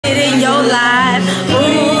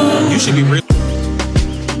She be real.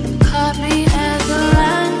 Caught me at the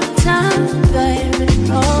right time, baby.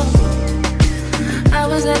 Oh, I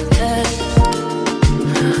was at the end.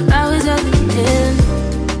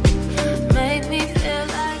 Make me feel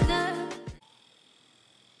like that.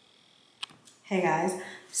 Hey guys,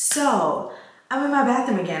 so I'm in my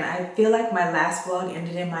bathroom again. I feel like my last vlog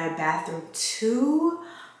ended in my bathroom too,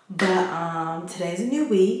 but today's a new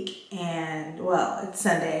week and well, it's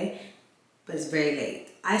Sunday, but it's very late.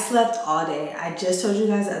 I slept all day. I just told you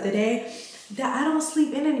guys the other day that I don't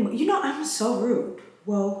sleep in anymore. You know, I'm so rude.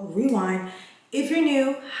 Well, rewind. If you're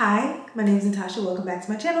new, hi, my name is Natasha. Welcome back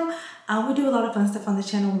to my channel. We do a lot of fun stuff on the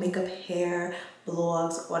channel, makeup, hair,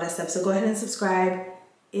 vlogs, all that stuff. So go ahead and subscribe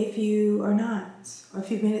if you are not, or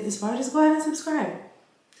if you've made it this far, just go ahead and subscribe.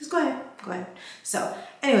 Just go ahead. So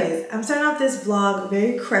anyways, I'm starting off this vlog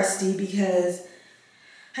very crusty because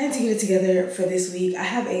I need to get it together for this week. I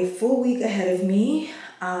have a full week ahead of me.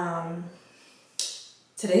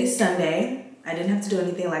 Today's Sunday. I didn't have to do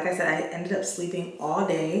anything. Like I said, I ended up sleeping all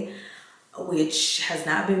day, which has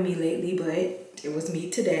not been me lately, but it was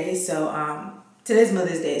me today. So today's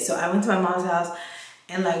Mother's Day. So I went to my mom's house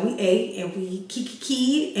and like we ate and we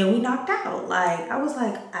kiki and we knocked out. Like I was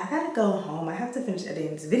like, I gotta go home. I have to finish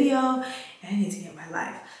editing this video and I need to get my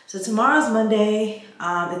life. So tomorrow's Monday.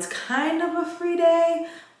 It's kind of a free day,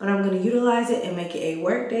 but I'm gonna utilize it and make it a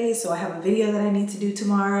work day. So I have a video that I need to do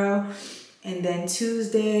tomorrow. And then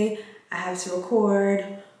Tuesday, I have to record.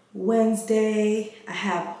 Wednesday, I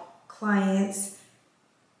have clients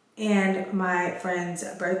and my friend's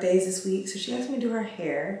birthdays this week. So she asked me to do her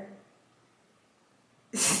hair.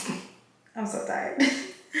 I'm so tired.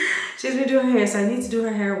 She asked me to do her hair, so I need to do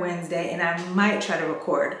her hair Wednesday, and I might try to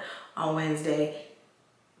record on Wednesday.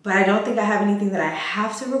 But I don't think I have anything that I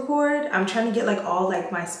have to record. I'm trying to get like all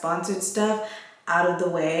like my sponsored stuff out of the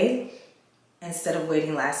way instead of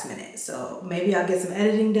waiting last minute. So maybe I'll get some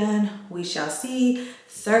editing done. We shall see.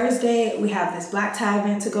 Thursday, we have this black tie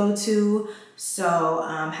event to go to. So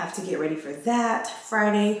have to get ready for that.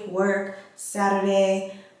 Friday, work.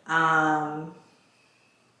 Saturday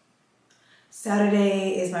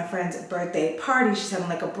is my friend's birthday party. She's having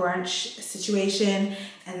like a brunch situation.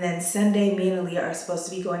 And then Sunday, me and Aaliyah are supposed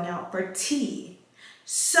to be going out for tea.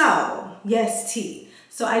 So, yes, tea.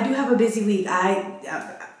 So I do have a busy week.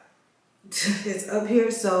 It's up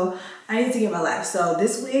here, so I need to get my life. So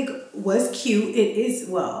this wig was cute. It is,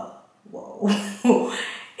 well, whoa.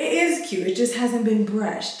 It is cute. It just hasn't been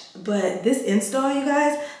brushed. But this install, you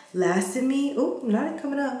guys, lasted me, oh, not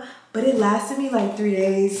coming up, but it lasted me like 3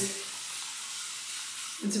 days.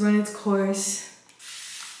 It's run its course.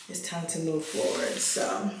 It's time to move forward.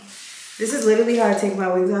 So this is literally how I take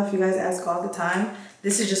my wigs off. You guys ask all the time.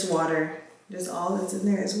 This is just water. Just all that's in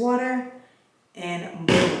there is water. And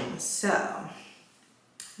boom. So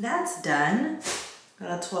that's done.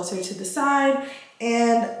 Gonna toss her to the side.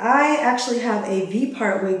 And I actually have a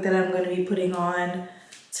V-part wig that I'm gonna be putting on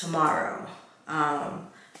tomorrow. I'm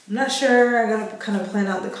not sure. I gotta kind of plan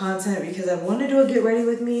out the content because I want to do a get ready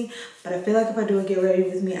with me, but I feel like if I do a get ready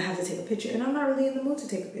with me, I have to take a picture, and I'm not really in the mood to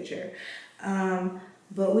take a picture.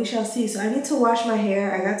 But we shall see. So I need to wash my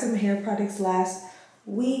hair. I got some hair products last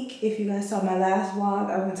week. If you guys saw my last vlog,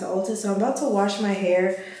 I went to Ulta, so I'm about to wash my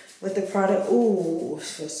hair with the product. Ooh, it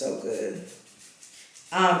feels so good.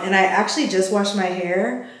 And I actually just washed my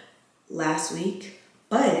hair last week,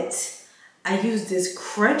 but I used this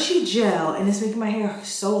crunchy gel and it's making my hair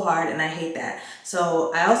so hard and I hate that.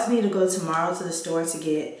 So I also need to go tomorrow to the store to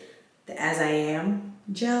get the As I Am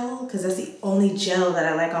gel because that's the only gel that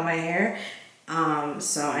I like on my hair.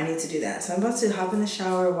 So I need to do that. So I'm about to hop in the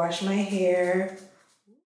shower, wash my hair.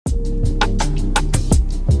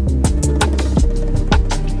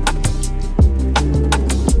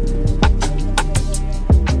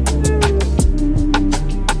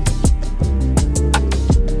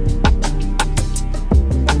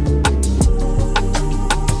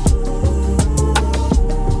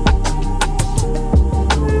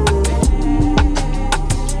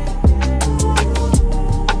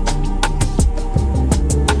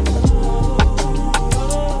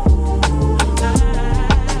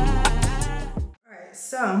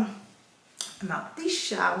 I'm out the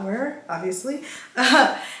shower, obviously.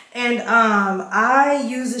 And I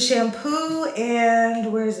use the shampoo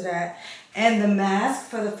and where is it at? And the mask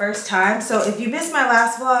for the first time. So if you missed my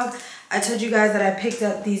last vlog, I told you guys that I picked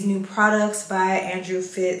up these new products by Andrew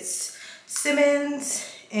Fitzsimmons,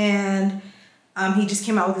 and he just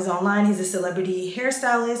came out with his own line. He's a celebrity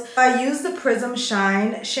hairstylist. I use the Prism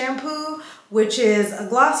Shine shampoo, which is a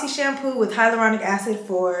glossy shampoo with hyaluronic acid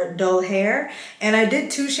for dull hair. And I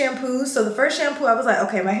did 2 shampoos. So the first shampoo, I was like,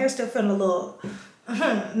 okay, my hair's still feeling a little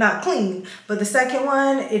not clean. But the second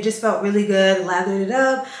one, it just felt really good, lathered it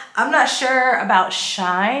up. I'm not sure about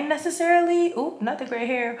shine necessarily. Oop, not the gray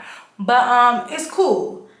hair, but it's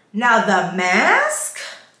cool. Now the mask,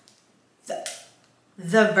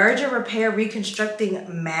 the Virgin Repair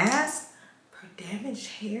Reconstructing Mask for damaged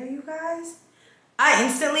hair, you guys. I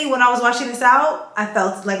instantly, when I was washing this out, I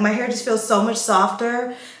felt like my hair just feels so much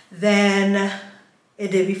softer than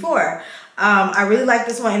it did before. I really like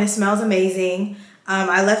this one and it smells amazing.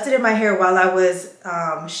 I left it in my hair while I was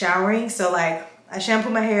showering. So like I shampoo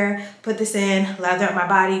my hair, put this in, lather up my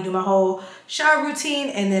body, do my whole shower routine,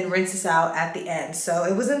 and then rinse this out at the end. So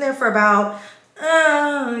it was in there for about,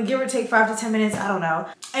 give or take 5 to 10 minutes, I don't know.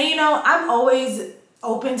 And you know, I'm always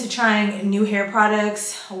open to trying new hair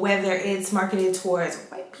products, whether it's marketed towards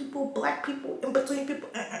white people, black people, in between people.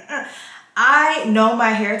 I know my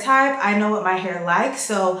hair type. I know what my hair likes.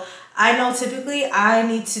 So I know typically I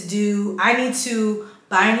need to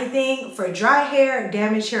buy anything for dry hair,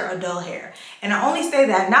 damaged hair, or dull hair. And I only say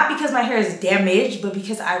that not because my hair is damaged, but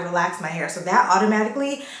because I relax my hair. So that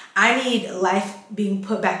automatically, I need life being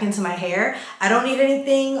put back into my hair. I don't need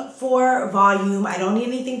anything for volume. I don't need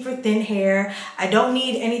anything for thin hair. I don't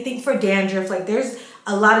need anything for dandruff. Like there's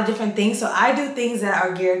a lot of different things. So I do things that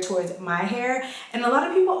are geared towards my hair. And a lot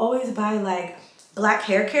of people always buy like black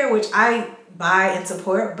hair care, which I buy and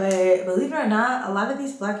support. But believe it or not, a lot of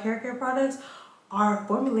these black hair care products are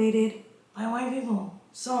formulated by white people.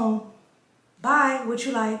 So buy what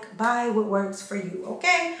you like, buy what works for you,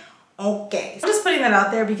 okay? Okay. I'm just putting that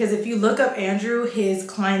out there because if you look up Andrew, his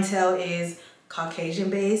clientele is Caucasian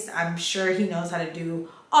based. I'm sure he knows how to do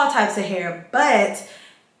all types of hair, but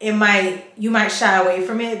you might shy away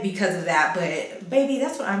from it because of that. But baby,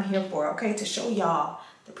 that's what I'm here for, okay? To show y'all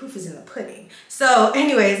the proof is in the pudding. So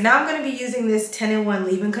anyways, now I'm gonna be using this 10-in-1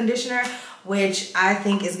 leave-in conditioner, which I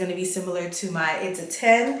think is gonna be similar to my It's a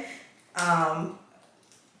 10. I'm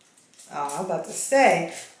about to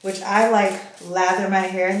say, which I like lather my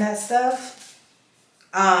hair and that stuff.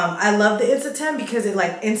 I love the It's a 10 because it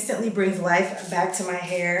like instantly brings life back to my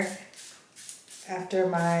hair after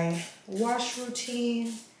my wash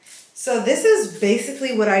routine. So this is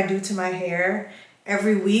basically what I do to my hair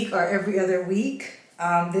every week or every other week.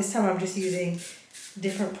 This time I'm just using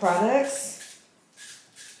different products.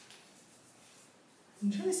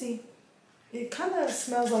 I'm trying to see. It kind of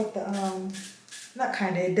smells like the not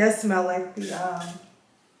kind of, it does smell like the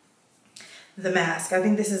mask. I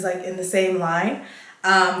think this is like in the same line.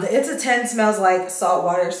 The It's a 10 smells like salt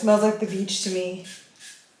water. It smells like the beach to me.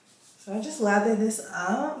 So I just lather this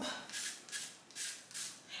up.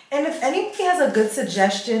 And if anybody has a good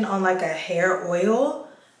suggestion on like a hair oil,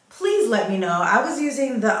 please let me know. I was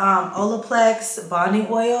using the Olaplex bonding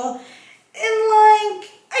oil, and like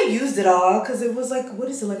I used it all because it was like, what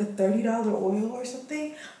is it, like a $30 oil or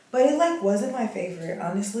something? But it like wasn't my favorite,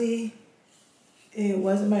 honestly. It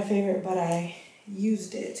wasn't my favorite, but I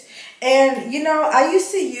used it. And you know, I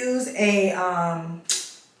used to use a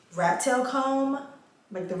rat tail comb,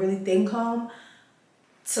 like the really thin comb,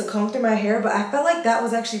 to comb through my hair, but I felt like that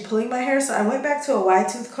was actually pulling my hair. So I went back to a wide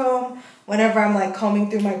tooth comb whenever I'm like combing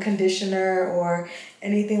through my conditioner or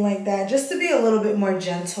anything like that, just to be a little bit more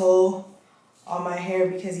gentle on my hair,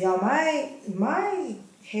 because y'all, my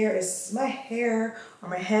hair or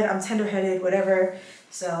my head, I'm tender-headed, whatever,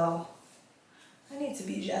 so I need to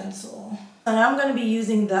be gentle. And I'm going to be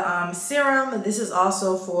using the serum. This is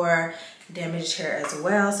also for damaged hair as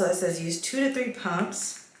well. So it says use 2 to 3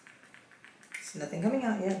 pumps. There's nothing coming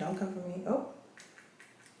out yet. Don't come for me. Oh.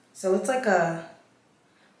 So it's like a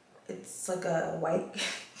white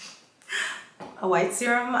a white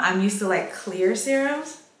serum. I'm used to like clear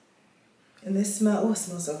serums. And this smell, oh, it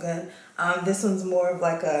smells so good. This one's more of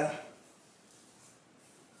like a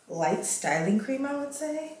light styling cream, I would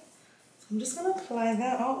say. So I'm just gonna apply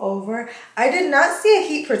that all over. I did not see a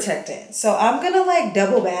heat protectant, so I'm gonna like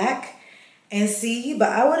double back and see, but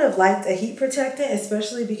I would have liked a heat protectant,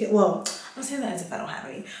 especially because, well, I'm saying that as if I don't have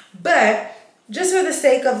any, but just for the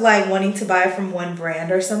sake of like wanting to buy from one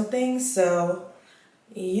brand or something. So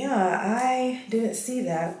yeah, I didn't see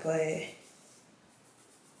that, but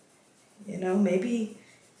you know, maybe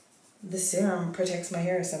the serum protects my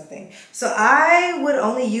hair or something. So I would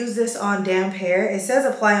only use this on damp hair. It says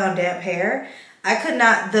apply on damp hair. I could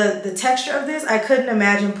not, the texture of this, I couldn't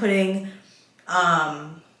imagine putting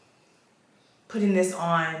this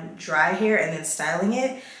on dry hair and then styling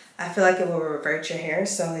it. I feel like it will revert your hair,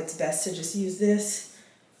 so it's best to just use this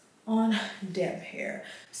on damp hair.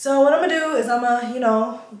 So what I'm gonna do is I'm gonna, you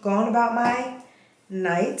know, go on about my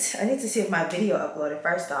night. I need to see if my video uploaded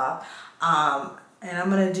first off. and I'm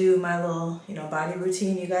gonna do my little, you know, body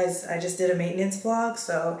routine. You guys, I just did a maintenance vlog,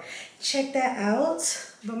 so check that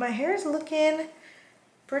out. But my hair is looking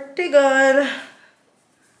pretty good.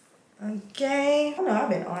 Okay, I know I've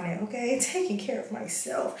been on it, okay? Taking care of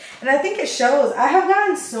myself. And I think it shows. I have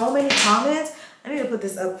gotten so many comments. I need to put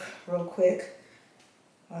this up real quick.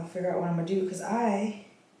 I'll figure out what I'm gonna do, because I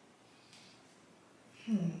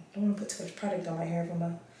don't want to put too much product on my hair if I'm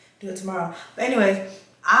gonna do it tomorrow. But anyways,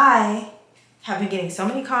 I have been getting so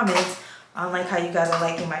many comments on like how you guys are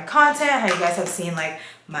liking my content, how you guys have seen like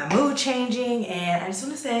my mood changing, and I just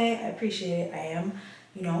want to say I appreciate it. I am,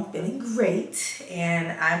 you know, feeling great,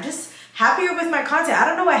 and I'm just happier with my content. I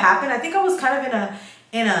don't know what happened. I think I was kind of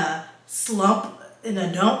in a slump, in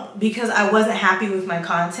a dump, because I wasn't happy with my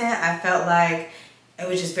content. I felt like it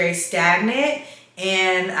was just very stagnant,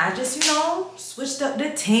 and I just, you know, switched up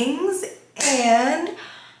the things, and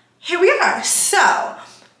here we are. So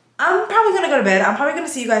I'm probably gonna go to bed. I'm probably gonna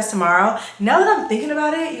see you guys tomorrow. Now that I'm thinking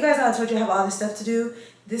about it, you guys know I told you I have all this stuff to do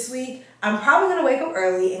this week. I'm probably gonna wake up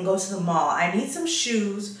early and go to the mall. I need some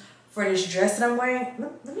shoes for this dress that I'm wearing.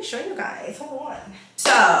 Let me show you guys, hold on.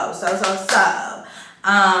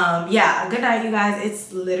 Yeah, good night, you guys.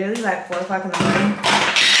 It's literally like 4 o'clock in the morning.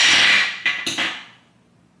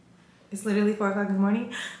 It's literally 4 o'clock in the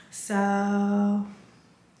morning. So I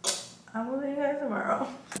will see you guys tomorrow.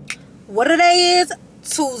 What today is?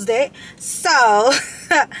 Tuesday. So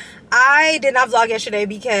I did not vlog yesterday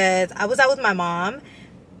because I was out with my mom,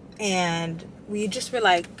 and we just were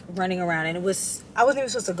like running around, and I wasn't even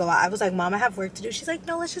supposed to go out. I was like, Mom, I have work to do. She's like,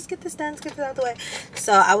 no, let's just get this done, let's get this out of the way.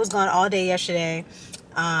 So I was gone all day yesterday,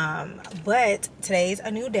 but today's a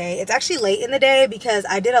new day. It's actually late in the day because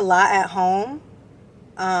I did a lot at home.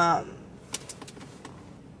 I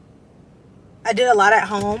did a lot at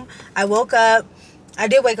home. I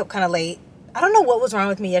did wake up kind of late. I don't know what was wrong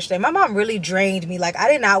with me yesterday. My mom really drained me. Like,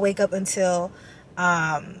 I did not wake up until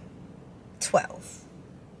 12.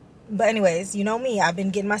 But anyways, you know me. I've been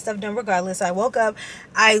getting my stuff done regardless. So I woke up.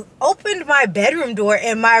 I opened my bedroom door,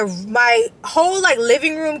 and my whole like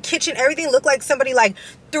living room, kitchen, everything looked like somebody like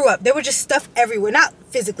threw up. There was just stuff everywhere. Not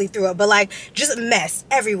physically threw up, but like just mess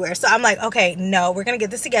everywhere. So I'm like, okay, no, we're gonna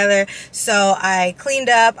get this together. So I cleaned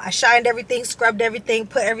up, I shined everything, scrubbed everything,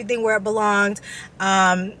 put everything where it belonged.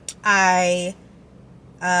 I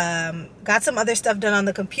got some other stuff done on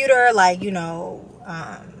the computer, like, you know,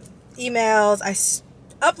 emails. I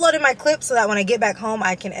uploaded my clips so that when I get back home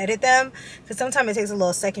I can edit them, because sometimes it takes a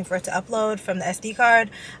little second for it to upload from the SD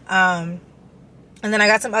card. And then I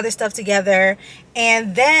got some other stuff together,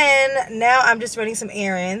 and then now I'm just running some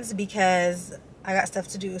errands because I got stuff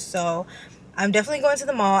to do. So I'm definitely going to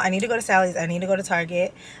the mall. I need to go to Sally's. I need to go to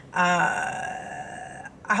Target.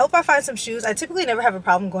 I hope I find some shoes. I typically never have a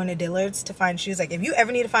problem going to Dillard's to find shoes. Like, if you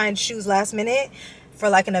ever need to find shoes last minute for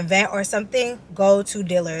like an event or something, go to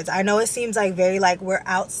Dillard's. I know it seems like very like we're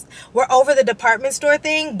over the department store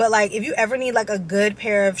thing, but like if you ever need like a good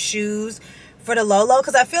pair of shoes for the low,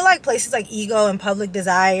 because I feel like places like Ego and Public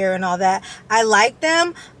Desire and all that, I like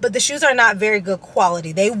them, but the shoes are not very good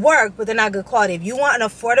quality. They work, but they're not good quality. If you want an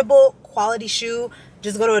affordable quality shoe,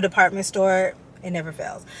 just go to a department store. It never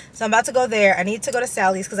fails. So I'm about to go there. I need to go to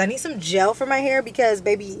Sally's because I need some gel for my hair, because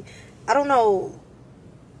baby, I don't know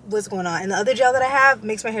what's going on, and the other gel that I have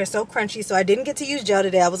makes my hair so crunchy. So I didn't get to use gel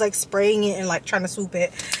today. I was like spraying it and like trying to swoop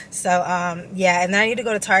it. So yeah, and then I need to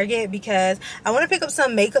go to Target because I want to pick up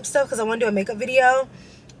some makeup stuff because I want to do a makeup video.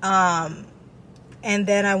 And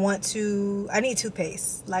then I need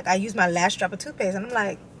toothpaste. Like, I use my last drop of toothpaste and I'm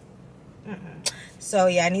like, so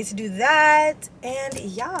yeah, I need to do that. And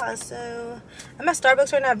yeah, so I'm at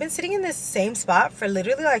Starbucks right now. I've been sitting in this same spot for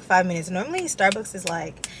literally like 5 minutes. Normally Starbucks is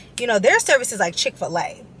like, you know, their service is like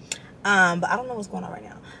Chick-fil-A. But I don't know what's going on right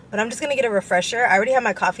now. But I'm just gonna get a refresher. I already had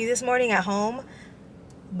my coffee this morning at home,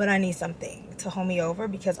 but I need something to hold me over,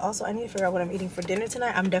 because also I need to figure out what I'm eating for dinner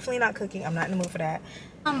tonight. I'm definitely not cooking. I'm not in the mood for that.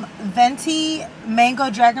 Venti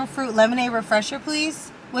mango dragon fruit lemonade refresher,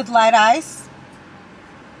 please, with light ice.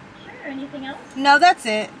 Anything else? No, that's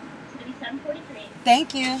it. It's gonna be $7.43.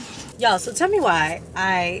 Thank you. Y'all, so tell me why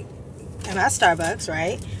I am at Starbucks,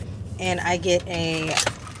 right? And I get a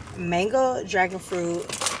mango dragon fruit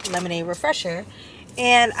lemonade refresher,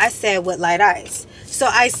 and I said with light ice. So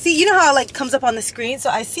I see, you know how it like comes up on the screen? So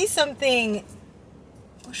I see something,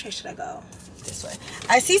 which way should I go? This way.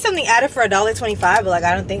 I see something added for $1.25, but like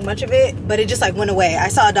I don't think much of it, but it just like went away. I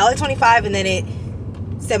saw $1.25 and then it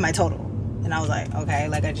said my total. And I was like, okay,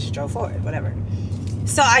 like I just drove forward, whatever.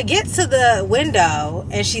 So I get to the window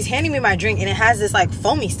and she's handing me my drink, and it has this like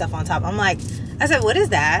foamy stuff on top. I'm like, I said, what is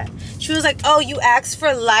that? She was like, oh, you asked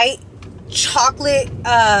for light chocolate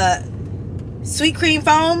Sweet cream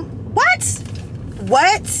foam.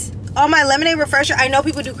 What? On my lemonade refresher. I know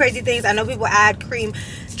people do crazy things. I know people add cream.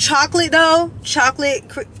 Chocolate though.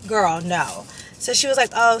 Girl, no. So she was like,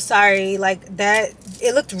 oh, sorry. Like that.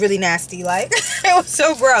 It looked really nasty. Like it was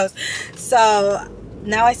so gross. So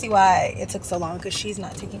now I see why it took so long, because she's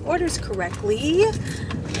not taking orders correctly.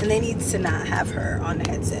 And they need to not have her on the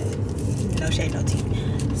headset. No shade, no tea.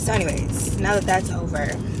 So anyways, now that that's over,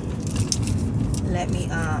 let me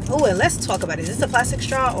oh, and let's talk about it. Is this a plastic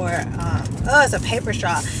straw or oh, it's a paper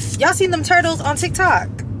straw. Y'all seen them turtles on TikTok?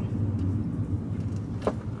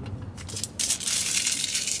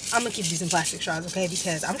 I'm gonna keep using plastic straws, okay,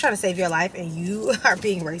 because I'm trying to save your life and you are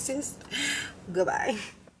being racist. Goodbye.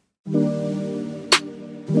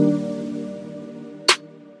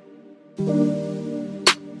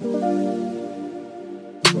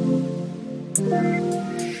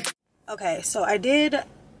 Okay, so I did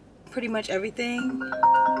pretty much everything.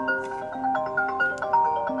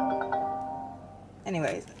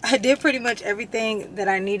 Anyways, I did pretty much everything that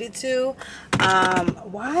I needed to.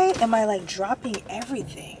 Why am I like dropping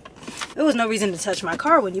everything? There was no reason to touch my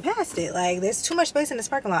car when you passed it. Like, there's too much space in this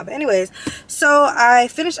parking lot. But anyways, so I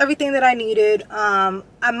finished everything that I needed.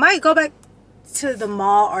 I might go back to the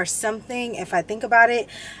mall or something if I think about it.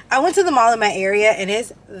 I went to the mall in my area and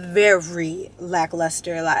it's very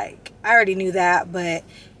lackluster. Like, I already knew that, but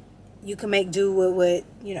you can make do with what,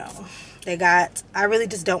 you know, they got. I really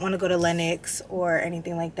just don't want to go to Lenox or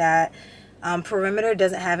anything like that. Perimeter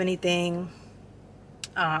doesn't have anything.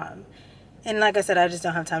 And like I said, I just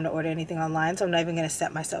don't have time to order anything online, so I'm not even going to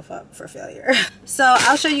set myself up for failure. So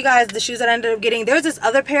I'll show you guys the shoes that I ended up getting. There's this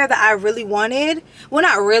other pair that I really wanted. Well,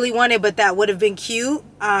 not really wanted, but that would have been cute.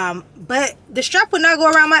 But the strap would not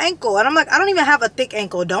go around my ankle. And I'm like, I don't even have a thick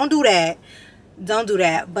ankle. Don't do that. Don't do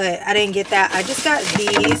that. But I didn't get that. I just got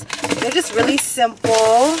these. They're just really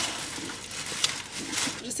simple.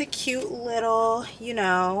 Just a cute little, you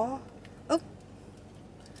know,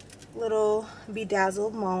 little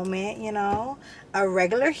bedazzled moment, you know. A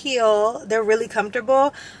regular heel. They're really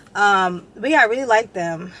comfortable. But yeah, I really like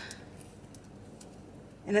them.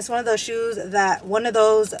 And it's one of those shoes that, one of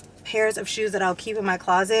those pairs of shoes that I'll keep in my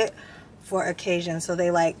closet for occasions. So they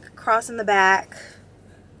like cross in the back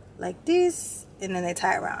like this, and then they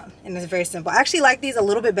tie around, and it's very simple. I actually like these a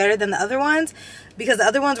little bit better than the other ones, because the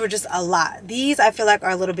other ones were just a lot. These I feel like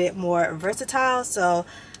are a little bit more versatile, so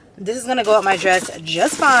this is gonna go up my dress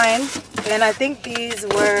just fine. And I think these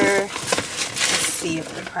were, let's see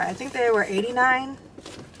if they're priced. I think they were $89.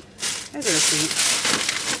 There's a receipt.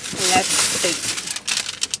 Let's see.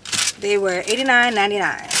 They were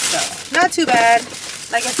 $89.99. So not too bad.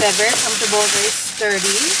 Like I said, very comfortable, very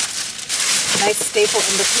sturdy. Nice staple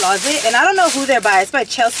in the closet. And I don't know who they're by. It's by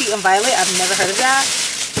Chelsea and Violet. I've never heard of that,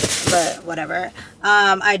 but whatever.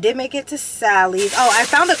 I did make it to Sally's. Oh, I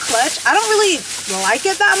found a clutch. I don't really like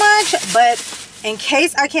it that much, but in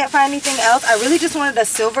case I can't find anything else, I really just wanted a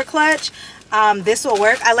silver clutch. This will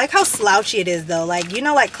work. I like how slouchy it is though. Like, you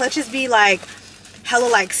know, like clutches be like hella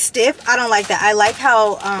like stiff. I don't like that. I like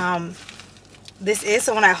how this is,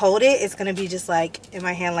 so when I hold it, it's gonna be just like in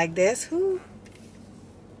my hand like this. Who?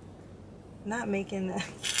 Not making the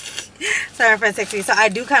sorry, my friend texted me. So I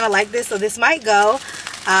do kind of like this, so this might go.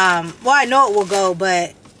 Well, I know it will go,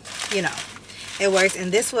 but you know, it works.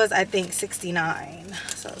 And this was, I think, $69.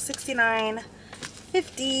 So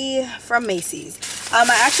 $69.50 from Macy's. I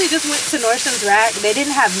actually just went to Nordstrom's Rack. They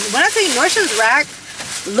didn't have, when I say Nordstrom's Rack,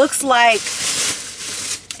 looks like,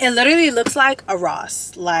 it literally looks like a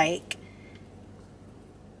Ross. Like,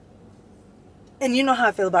 and you know how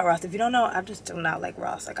I feel about Ross. If you don't know, I just do not like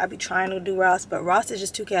Ross. Like, I be trying to do Ross, but Ross is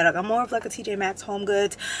just too chaotic. I'm more of like a TJ Maxx, Home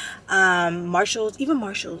Goods, Marshalls. Even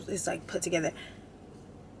Marshalls is like put together.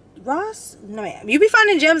 Ross, no man. You be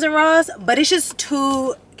finding gems in Ross, but it's just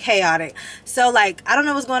too chaotic. So like, I don't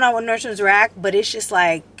know what's going on with Nordstrom's Rack, but it's just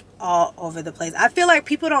like all over the place. I feel like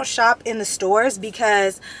people don't shop in the stores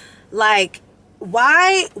because like,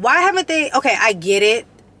 why haven't they? Okay, I get it.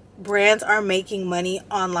 Brands are making money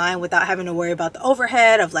online without having to worry about the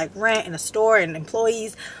overhead of like rent in a store and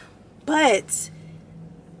employees. But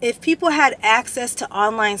if people had access to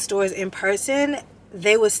online stores in person,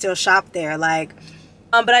 they would still shop there. Like,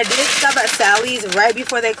 but I did stop at Sally's right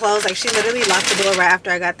before they closed. Like, she literally locked the door right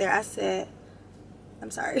after I got there. I said,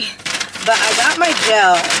 I'm sorry. But I got my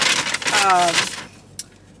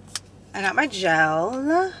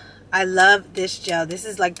gel. I love this gel. This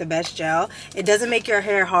is like the best gel. It doesn't make your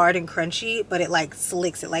hair hard and crunchy, but it like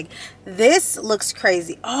slicks it. Like, this looks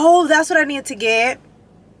crazy. Oh, that's what I need to get.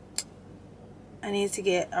 I need to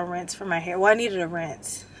get a rinse for my hair. Well, I needed a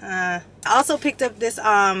rinse. I also picked up this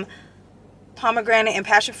ponytail pomegranate and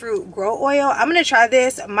passion fruit grow oil. I'm gonna try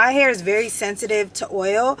this. My hair is very sensitive to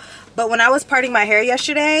oil, but when I was parting my hair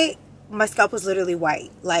yesterday, my scalp was literally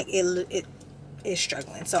white. Like it is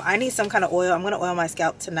struggling. So I need some kind of oil. I'm gonna oil my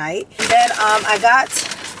scalp tonight. And then I got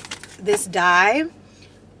this dye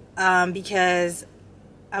because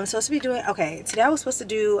I'm supposed to be doing, okay, today I was supposed to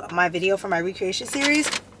do my video for my recreation series,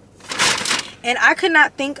 and I could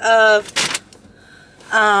not think of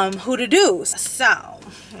who to do. So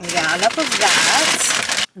yeah, enough of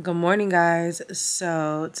that. Good morning, guys.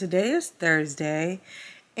 So today is Thursday,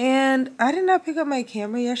 and I did not pick up my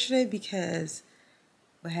camera yesterday because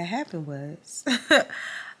what had happened was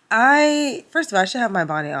first of all, I should have my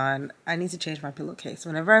bonnet on. I need to change my pillowcase.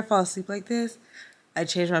 Whenever I fall asleep like this, I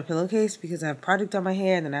change my pillowcase because I have product on my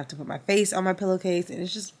hair, and then I have to put my face on my pillowcase, and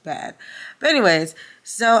it's just bad. But anyways,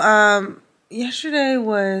 so yesterday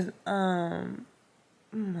was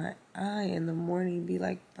my eye in the morning be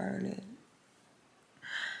like burning.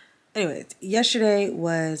 Anyways, yesterday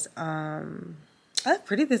was I look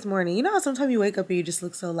pretty this morning. You know how sometimes you wake up and you just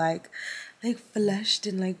look so like flushed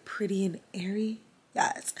and like pretty and airy?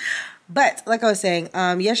 Yes. But like I was saying,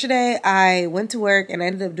 yesterday I went to work and I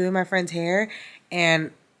ended up doing my friend's hair,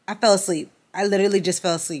 and I fell asleep. I literally just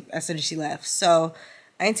fell asleep as soon as she left. So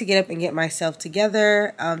I need to get up and get myself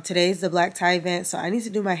together. Today's the black tie event, so I need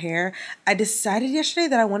to do my hair. I decided yesterday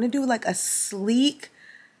that I want to do like a sleek,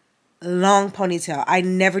 long ponytail. I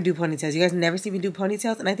never do ponytails. You guys never see me do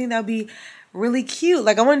ponytails, and I think that would be really cute.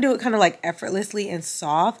 Like I want to do it kind of like effortlessly and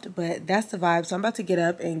soft, but that's the vibe. So I'm about to get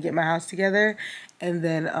up and get my house together and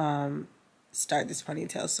then start this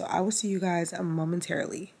ponytail. So I will see you guys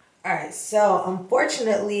momentarily. All right, so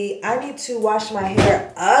unfortunately, I need to wash my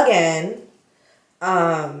hair again.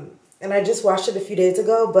 And I just washed it a few days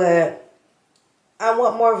ago, but I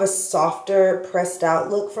want more of a softer, pressed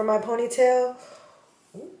out look for my ponytail.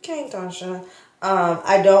 Okay, Natasha.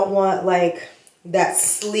 I don't want like that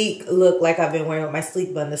sleek look like I've been wearing with my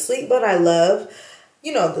sleek bun. The sleek bun I love,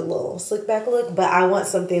 you know, the little slick back look, but I want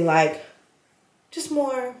something like just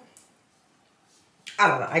more, I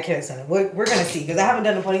don't know. I can't explain it. We're going to see because I haven't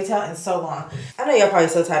done a ponytail in so long. I know y'all probably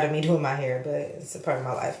so tired of me doing my hair, but it's a part of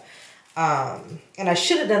my life. And I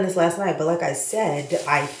should have done this last night, but like I said,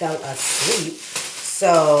 I fell asleep.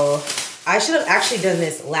 So I should have actually done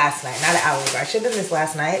this last night, not an hour ago. I should have done this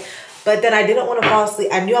last night, but then I didn't want to fall asleep.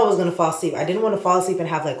 I knew I was going to fall asleep. I didn't want to fall asleep and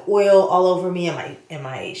have like oil all over me and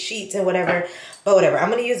my sheets and whatever, but whatever. I'm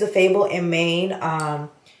going to use the Fable and Mane,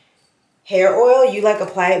 hair oil. You like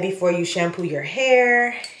apply it before you shampoo your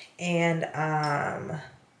hair, and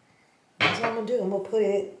that's what I'm gonna do. I'm gonna put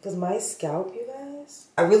it because my scalp, you guys,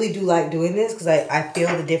 I really do like doing this because I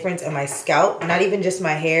feel the difference in my scalp, not even just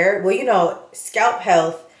my hair. Well, you know, scalp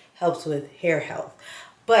health helps with hair health,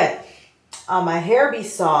 but my hair be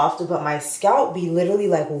soft, but my scalp be literally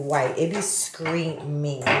like white. It be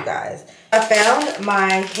screaming, you guys. I found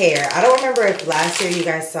my hair. I don't remember if last year you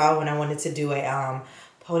guys saw when I wanted to do a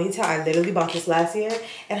ponytail. I literally bought this last year,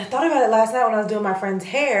 and I thought about it last night when I was doing my friend's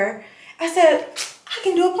hair. I said, I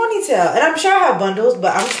can do a ponytail, and I'm sure I have bundles,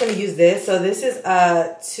 but I'm just going to use this. So this is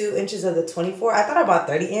 2 inches of the 24. I thought I bought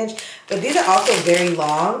 30 inch, but these are also very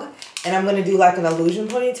long, and I'm going to do like an illusion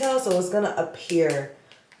ponytail, so it's going to appear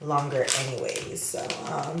longer anyways. So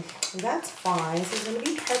that's fine. This is going to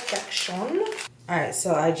be perfection. All right,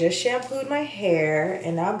 so I just shampooed my hair,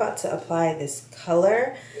 and now I'm about to apply this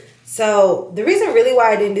color. So the reason really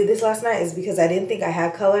why I didn't do this last night is because I didn't think I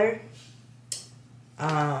had color.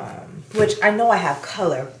 Which I know I have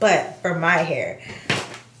color, but for my hair.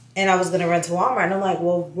 And I was going to run to Walmart, and I'm like,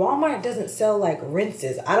 well, Walmart doesn't sell like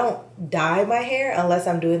rinses. I don't dye my hair unless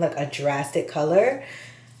I'm doing like a drastic color.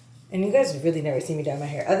 And you guys really never see me dye my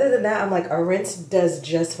hair. Other than that, I'm like, a rinse does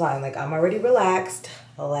just fine. Like, I'm already relaxed.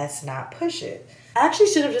 Let's not push it. I actually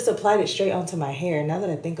should have just applied it straight onto my hair now that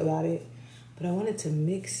I think about it. But I wanted to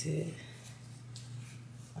mix it.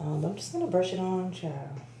 I'm just going to brush it on,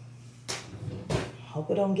 child. Hope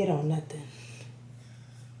it don't get on nothing.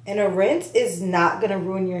 And a rinse is not going to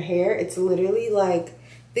ruin your hair. It's literally like,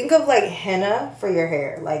 think of like henna for your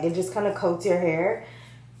hair. Like, it just kind of coats your hair.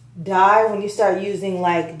 Dye, when you start using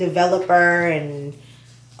like developer and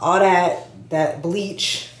all that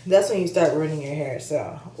bleach, that's when you start ruining your hair.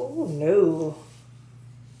 So, oh no.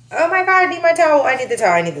 Oh my God, I need my towel. I need the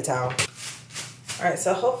towel. I need the towel. All right,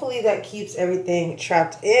 so hopefully that keeps everything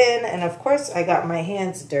trapped in. And of course, I got my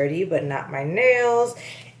hands dirty, but not my nails.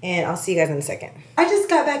 And I'll see you guys in a second. I just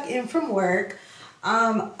got back in from work.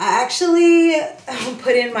 I actually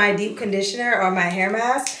put in my deep conditioner or my hair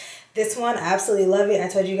mask. This one, I absolutely love it. I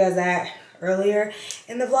told you guys that earlier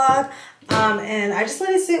in the vlog. And I just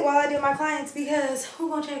let it sit while I do my clients because who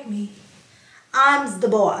gonna check me? I'm the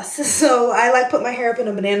boss. So I like put my hair up in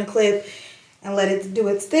a banana clip and let it do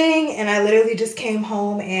its thing. And I literally just came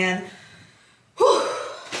home and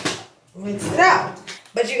rinsed it out.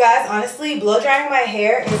 But you guys, honestly, blow drying my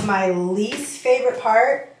hair is my least favorite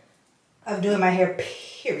part of doing my hair,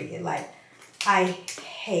 period. Like, I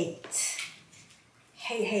hate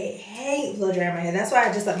blow drying my hair. That's why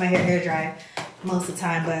I just let my hair air dry most of the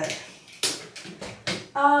time. But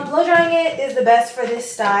blow drying it is the best for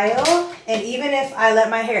this style. And even if I let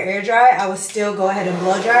my hair air dry, I would still go ahead and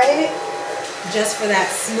blow dry it just for that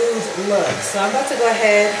smooth look. So I'm about to go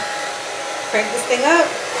ahead, crank this thing up.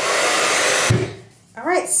 All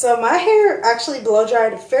right, so my hair actually blow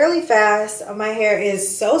dried fairly fast. My hair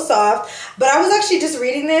is so soft, but I was actually just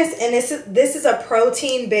reading this, and this is a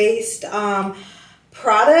protein-based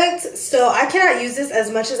product. So I cannot use this as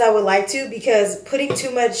much as I would like to, because putting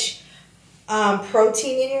too much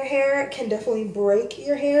protein in your hair can definitely break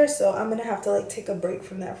your hair. So I'm gonna have to like take a break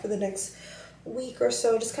from that for the next week or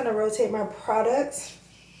so. Just kind of rotate my products.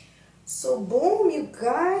 So boom, you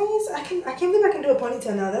guys, I can't believe I can do a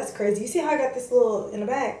ponytail now. That's crazy. You see how I got this little in the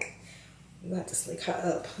back? You have to slick her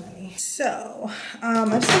up, honey. So I'm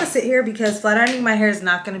just gonna sit here because flat ironing my hair is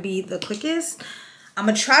not gonna be the quickest. I'm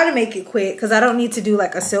gonna try to make it quick because I don't need to do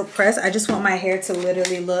like a silk press. I just want my hair to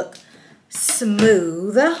literally look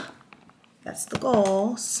smooth. That's the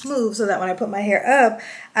goal, smooth, so that when I put my hair up,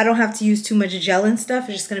 I don't have to use too much gel and stuff.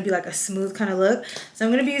 It's just gonna be like a smooth kind of look. So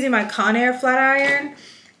I'm gonna be using my Conair flat iron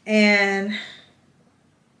and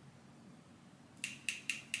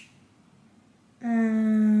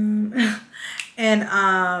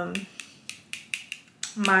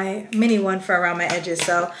my mini one for around my edges.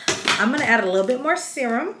 So I'm gonna add a little bit more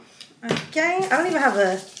serum. Okay, I don't even have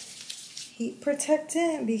a heat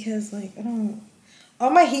protectant because like all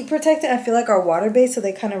my heat protectant I feel like are water based, so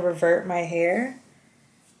they kind of revert my hair.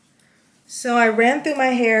 So I ran through my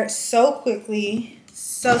hair so quickly,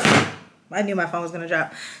 I knew my phone was gonna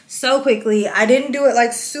drop so quickly. I didn't do it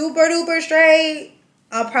like super duper straight.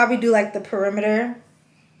 I'll probably do like the perimeter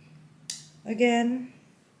again,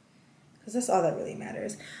 because that's all that really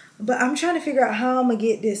matters. But I'm trying to figure out how I'm gonna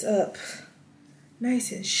get this up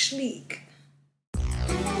nice and sleek. Here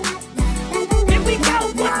we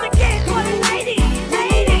go once again for the ladies.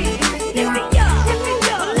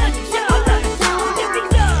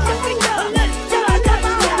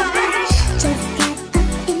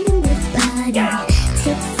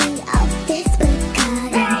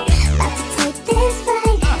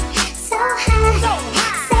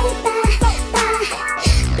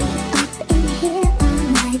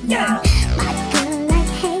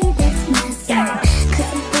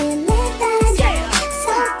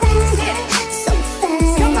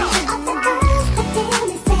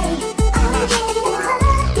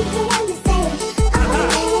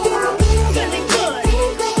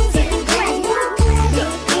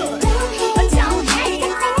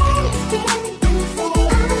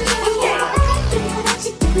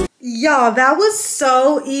 Y'all, that was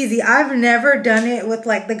so easy. I've never done it with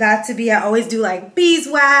like the Got2b. I always do like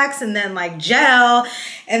beeswax and then like gel,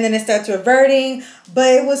 and then it starts reverting. But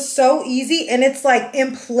it was so easy, and it's like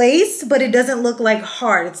in place, but it doesn't look like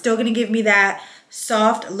hard. It's still gonna give me that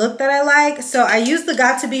soft look that I like. So I used the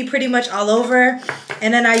Got2b pretty much all over,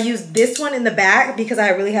 and then I used this one in the back because I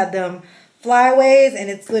really had them flyaways, and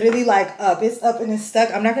it's literally like up. It's up and it's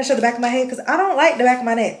stuck. I'm not gonna show the back of my head because I don't like the back of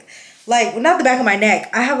my neck. Like, not the back of my neck.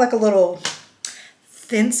 I have like a little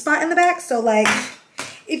thin spot in the back. So like,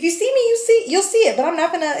 if you see me, you'll see it. But I'm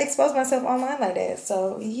not gonna expose myself online like that.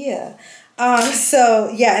 So yeah.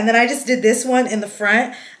 So yeah, and then I just did this one in the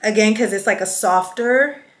front again because it's like a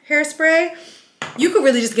softer hairspray. You could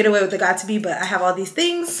really just get away with the Got2b, but I have all these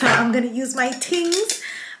things, so I'm gonna use my tings.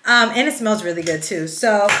 And it smells really good too.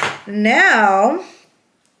 So now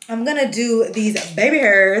I'm gonna do these baby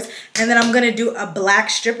hairs, and then I'm gonna do a black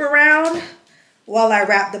strip around while I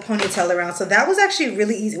wrap the ponytail around. So that was actually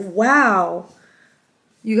really easy. Wow.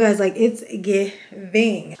 You guys, like, it's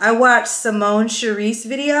giving. I watched Simone Charisse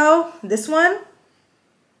video, this one,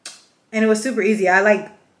 and it was super easy. I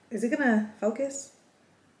like, is it gonna focus?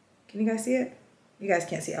 Can you guys see it? You guys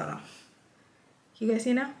can't see it, I don't know. Can you guys see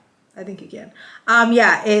it now? I think you can.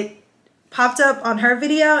 Yeah, it popped up on her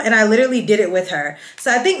video, and I literally did it with her. So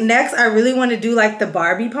I think next I really want to do like the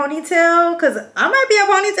Barbie ponytail, because I might be a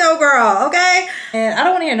ponytail girl, okay? And I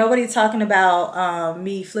don't want to hear nobody talking about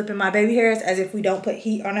me flipping my baby hairs as if we don't put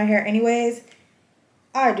heat on our hair anyways.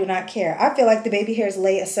 I do not care. I feel like the baby hairs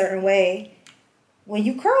lay a certain way when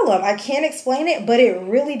you curl them. I can't explain it, but it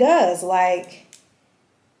really does. Like,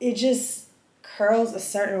 it just curls a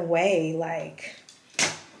certain way. Like,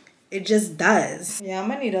 It just does. Yeah, I'm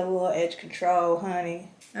gonna need a little edge control, honey.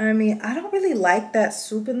 I mean, I don't really like that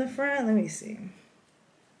swoop in the front. Let me see.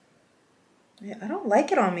 Yeah, I don't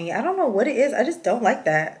like it on me. I don't know what it is. I just don't like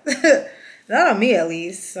that. Not on me, at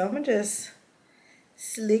least. So I'm gonna just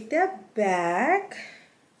slick that back.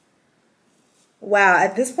 Wow,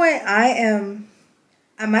 at this point, I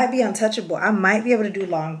might be untouchable. I might be able to do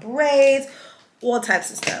long braids, all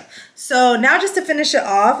types of stuff. So now just to finish it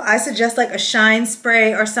off, I suggest like a shine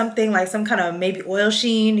spray or something, like some kind of maybe oil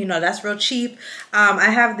sheen. You know, that's real cheap. I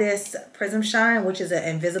have this Prism Shine, which is an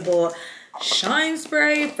invisible shine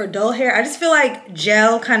spray for dull hair. I just feel like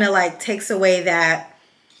gel kind of like takes away that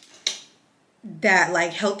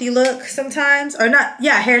like healthy look sometimes. Or not,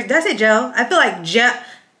 yeah, hair, that's it, gel. I feel like gel,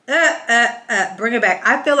 bring it back.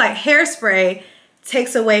 I feel like hairspray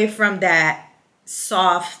takes away from that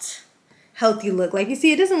soft, healthy look. Like you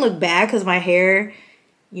see, it doesn't look bad because my hair,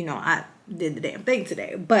 you know, I did the damn thing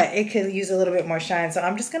today, but it could use a little bit more shine. So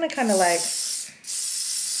I'm just gonna kind of like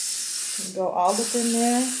go all up in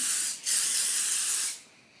there.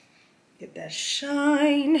 Get that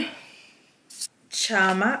shine.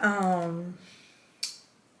 Child,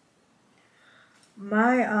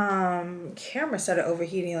 my camera started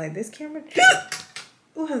overheating. Like this camera,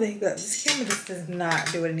 oh, there you go. This camera just does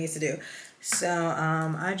not do what it needs to do. So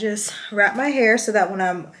I just wrap my hair so that when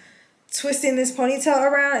I'm twisting this ponytail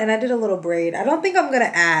around, and I did a little braid. I don't think I'm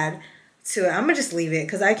gonna add to it. I'm gonna just leave it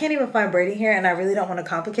because I can't even find braiding hair, and I really don't want to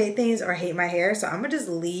complicate things or hate my hair. So I'm gonna just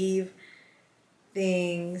leave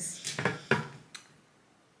things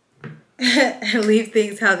leave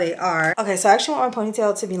things how they are. Okay, so I actually want my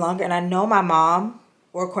ponytail to be longer, and I know my mom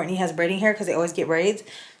or Courtney has braiding hair because they always get braids.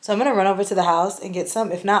 So I'm gonna run over to the house and get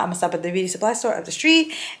some. If not, I'm gonna stop at the beauty supply store up the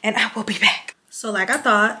street and I will be back. So like I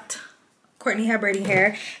thought, Courtney had braiding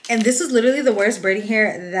hair, and this was literally the worst braiding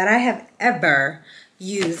hair that I have ever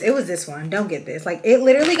used. It was this one. Don't get this. Like it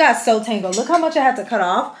literally got so tangled. Look how much I had to cut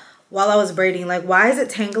off while I was braiding. Like why is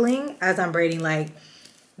it tangling as I'm braiding? Like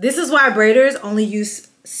this is why braiders only use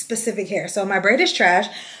specific hair. So my braid is trash,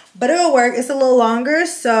 but it'll work. It's a little longer,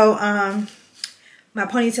 so my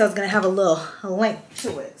ponytail is gonna have a little length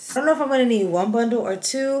to it. I don't know if I'm gonna need one bundle or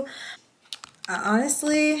two. I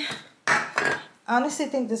honestly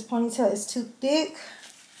think this ponytail is too thick,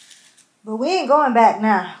 but we ain't going back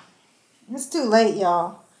now. It's too late,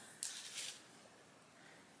 y'all.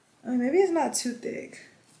 Maybe it's not too thick.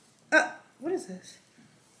 What is this?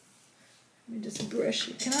 Let me just brush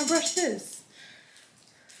it. Can I brush this?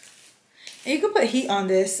 And you can put heat on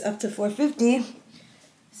this up to 450.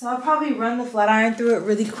 So I'll probably run the flat iron through it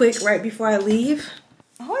really quick right before I leave.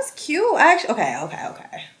 Oh, it's cute. Actually,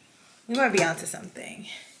 okay. We might be onto something.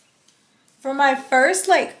 For my first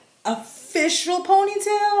like official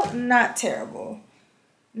ponytail, not terrible.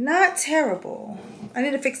 Not terrible. I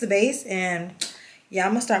need to fix the base, and yeah,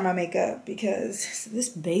 I'm gonna start my makeup because this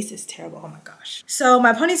base is terrible. Oh my gosh. So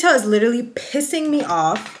my ponytail is literally pissing me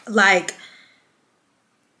off. Like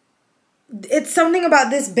it's something about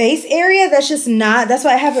this base area that's just not, that's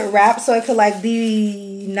why I have it wrapped so it could like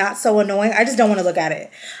be not so annoying. I just don't want to look at it.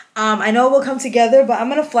 I know it will come together, but I'm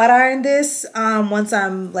going to flat iron this once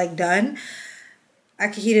I'm like done. I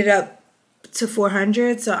can heat it up to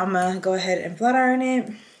 400, so I'm going to go ahead and flat iron it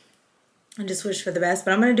and just wish for the best.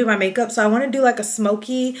 But I'm going to do my makeup. So I want to do like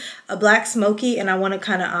a black smoky, and I want to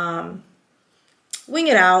kind of wing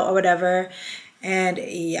it out or whatever. And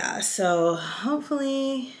yeah, so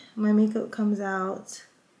hopefully my makeup comes out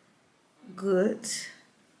good.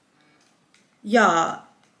 Y'all,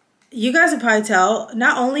 you guys will probably tell,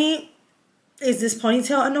 not only is this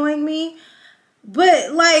ponytail annoying me,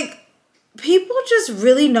 but like people just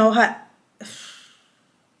really know how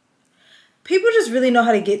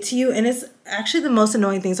to get to you, and it's actually the most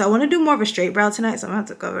annoying thing. So I want to do more of a straight brow tonight, so I'm gonna have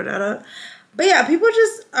to cover that up. But yeah, people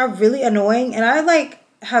just are really annoying, and I like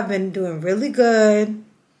have been doing really good.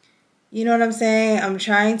 You know what I'm saying? I'm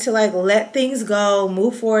trying to like let things go,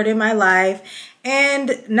 move forward in my life,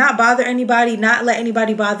 and not bother anybody, not let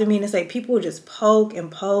anybody bother me. And it's like people just poke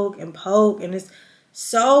and poke and poke, and it's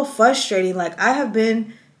so frustrating. Like I have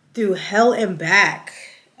been through hell and back.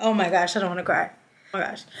 Oh my gosh, I don't want to cry. Oh my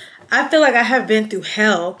gosh. I feel like I have been through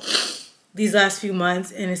hell these last few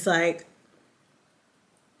months, and it's like,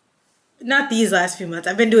 not these last few months.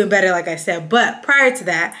 I've been doing better, like I said, but prior to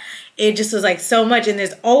that, it just was like so much, and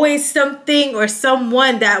there's always something or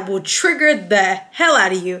someone that will trigger the hell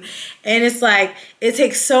out of you. And it's like, it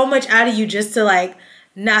takes so much out of you just to like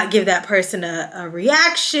not give that person a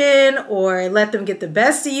reaction or let them get the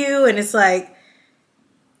best of you. And it's like,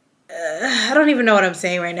 I don't even know what I'm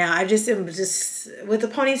saying right now. I just am just with the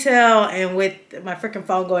ponytail and with my freaking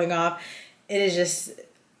phone going off. It is just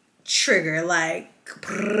trigger, like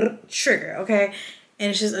trigger, okay?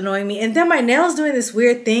 And it's just annoying me. And then my nail's doing this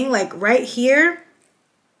weird thing, like right here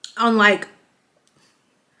on like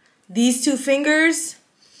these two fingers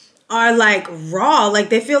are like raw. Like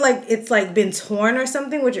they feel like it's like been torn or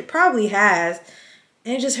something, which it probably has.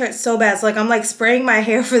 And it just hurts so bad. So like I'm like spraying my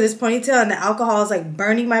hair for this ponytail and the alcohol is like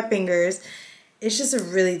burning my fingers. It's just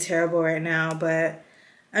really terrible right now, but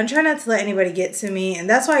I'm trying not to let anybody get to me. And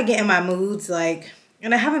that's why I get in my moods, like,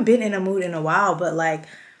 and I haven't been in a mood in a while, but like,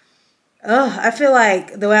 I feel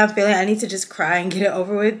like the way I'm feeling, I need to just cry and get it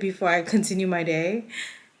over with before I continue my day,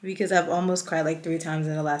 because I've almost cried like 3 times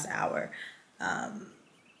in the last hour.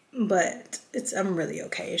 But I'm really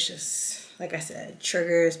okay. It's just, like I said,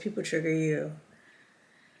 triggers, people trigger you.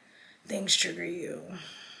 Things trigger you.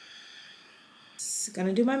 Just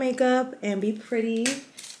gonna do my makeup and be pretty.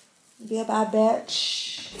 Be a bad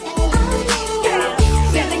bitch.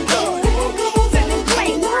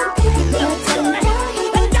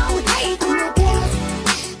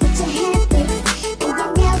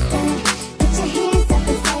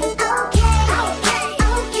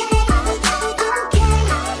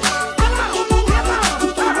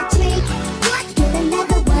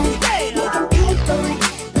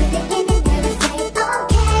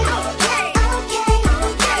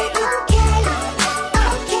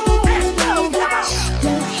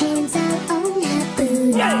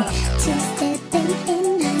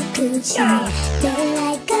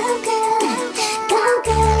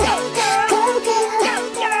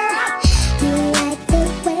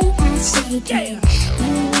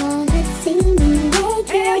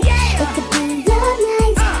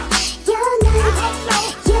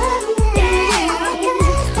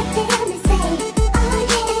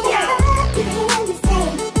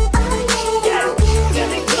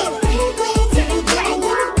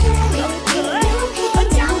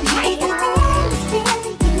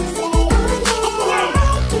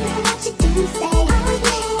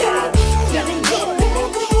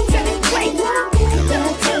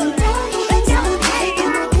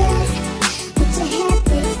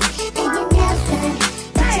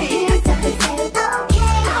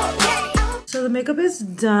 Makeup is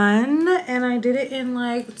done and I did it in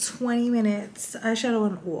like 20 minutes. Eyeshadow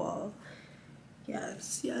and all.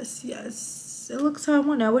 Yes, yes, yes. It looks how I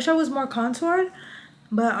want it. I wish I was more contoured,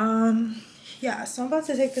 but yeah. So I'm about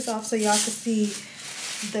to take this off so y'all can see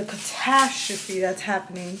the catastrophe that's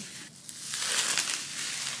happening.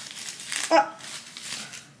 Oh,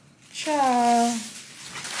 ciao.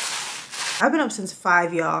 I've been up since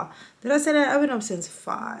 5, y'all. Did I say that? I've been up since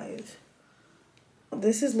 5.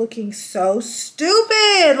 This is looking so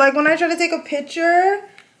stupid. Like when I try to take a picture,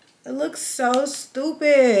 it looks so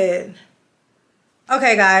stupid.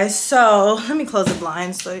 Okay guys, so let me close the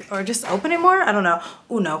blinds or just open it more. I don't know.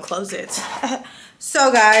 Oh no, close it.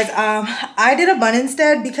 So guys, I did a bun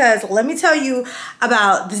instead because let me tell you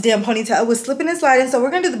about this damn ponytail. It was slipping and sliding, so we're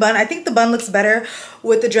gonna do the bun. I think the bun looks better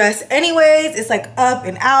with the dress anyways. It's like up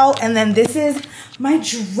and out, and then this is my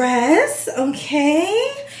dress,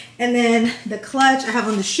 okay? And then the clutch I have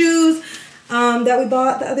on the shoes that we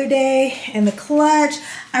bought the other day, and the clutch.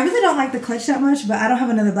 I really don't like the clutch that much, but I don't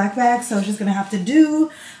have another black bag, so it's just gonna have to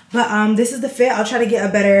do. But this is the fit. I'll try to get a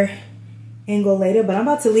better angle later, but I'm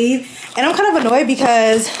about to leave. And I'm kind of annoyed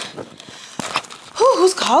because,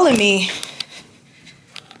 who's calling me?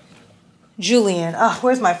 Julian. Oh,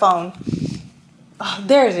 where's my phone? Oh,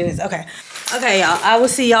 there it is. Okay. Okay, y'all. I will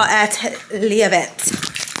see y'all at the event.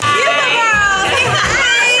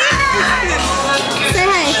 Say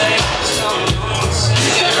hi.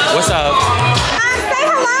 What's up? Say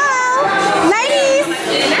hello. Ladies.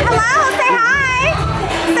 Hello. Say hi.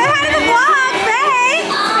 Say hi to the vlog. Say hi.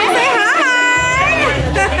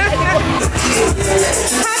 Happy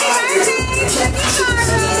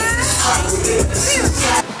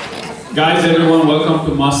birthday. Guys, everyone, welcome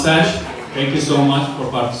to Mustache. Thank you so much for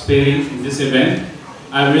participating in this event.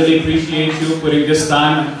 I really appreciate you putting this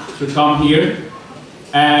time to come here.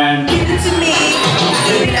 And give it to me.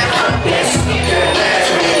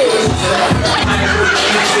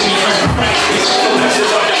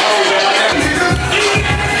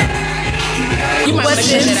 What's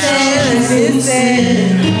this?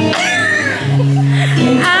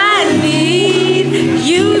 I need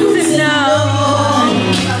you to know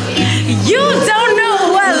you don't know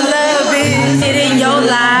what love is in your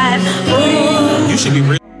life. Ooh. You should be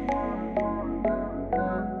real.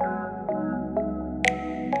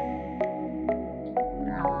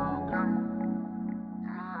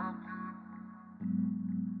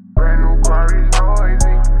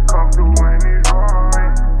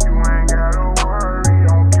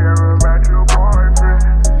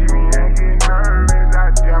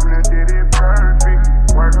 I'm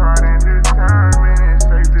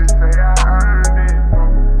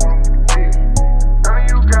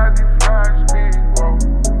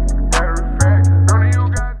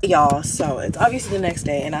y'all. So it's obviously the next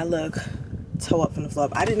day and I look toe up from the floor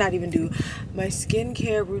up. I did not even do my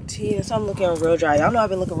skincare routine, so I'm looking real dry. Y'all know I've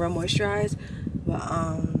been looking real moisturized, but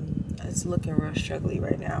it's looking real struggly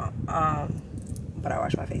right now. But I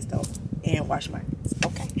wash my face though and wash my hands.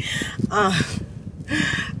 Okay.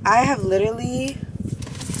 I have literally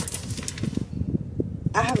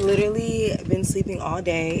been sleeping all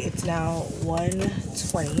day. It's now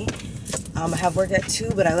 1:20. I have work at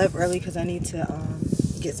 2, but I left early because I need to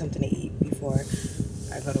get something to eat before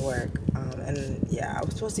I go to work. And yeah, I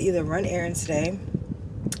was supposed to either run errands today.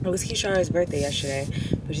 It was Keishara's birthday yesterday,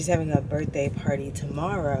 but she's having a birthday party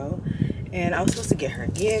tomorrow. And I was supposed to get her a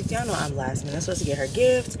gift. Y'all know I'm last minute. I was supposed to get her a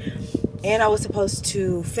gift. And I was supposed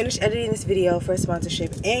to finish editing this video for a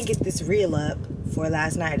sponsorship and get this reel up for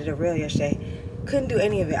last night. I did a reel yesterday. Couldn't do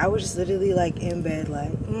any of it. I was just literally like in bed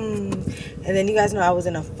like, And then you guys know I was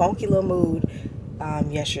in a funky little mood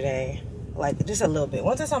yesterday. Like just a little bit.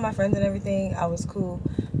 Once I saw my friends and everything, I was cool.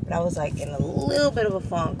 But I was like in a little bit of a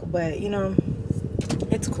funk. But you know,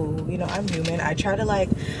 it's cool. You know, I'm human. I try to like,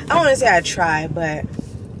 I don't want to say I try, but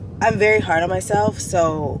I'm very hard on myself.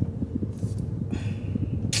 So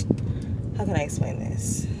how can I explain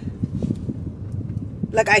this?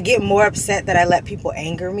 Like I get more upset that I let people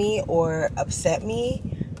anger me or upset me,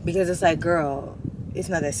 because it's like, girl, it's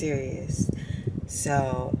not that serious.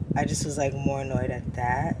 So I just was like more annoyed at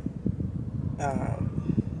that.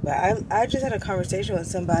 But I just had a conversation with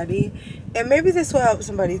somebody, and maybe this will help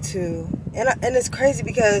somebody too. And it's crazy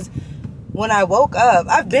because when I woke up,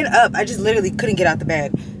 I've been up, I just literally couldn't get out the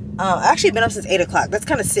bed. I've actually been up since 8 o'clock. That's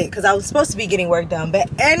kind of sick because I was supposed to be getting work done. But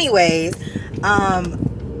anyways, I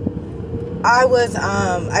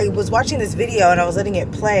was watching this video and I was letting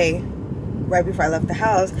it play right before I left the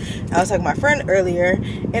house. I was talking to my friend earlier,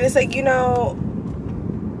 and it's like, you know,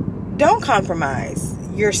 don't compromise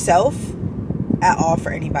yourself at all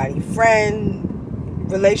for anybody.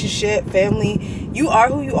 Friend, relationship, family. You are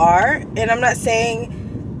who you are. And I'm not saying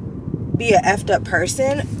be a effed up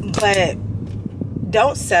person, but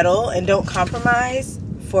don't settle and don't compromise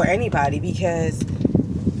for anybody, because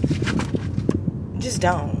just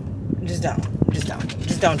don't do it.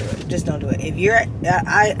 Just don't do it. If you're,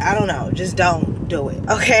 I don't know, just don't do it.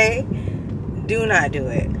 Okay? Do not do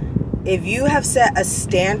it. If you have set a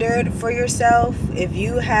standard for yourself, if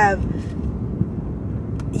you have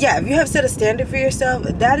set a standard for yourself,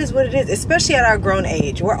 that is what it is, especially at our grown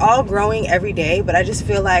age. We're all growing every day, but I just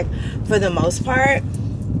feel like for the most part,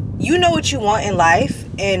 you know what you want in life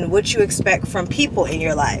and what you expect from people in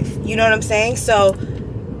your life. You know what I'm saying? So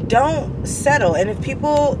don't settle. And if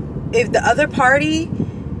the other party,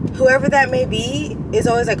 whoever that may be, is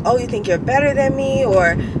always like, oh, you think you're better than me,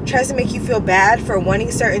 or tries to make you feel bad for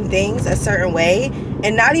wanting certain things a certain way,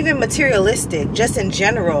 and not even materialistic, just in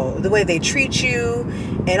general, the way they treat you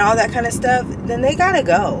and all that kind of stuff, then they gotta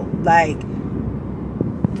go. Like,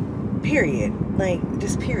 period. Like,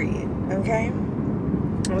 just period. Okay?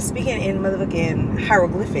 I'm speaking in motherfucking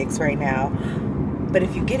hieroglyphics right now, but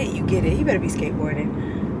if you get it, you get it. You better be skateboarding.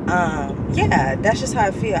 Yeah, that's just how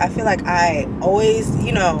I feel. I feel like I always,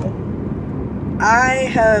 you know, I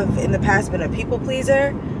have in the past been a people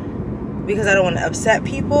pleaser because I don't want to upset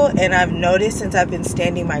people, and I've noticed since I've been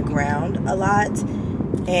standing my ground a lot,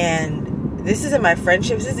 and this is in my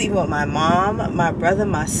friendships, this is even with my mom, my brother,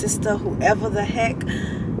 my sister, whoever the heck,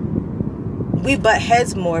 we butt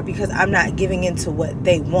heads more because I'm not giving into what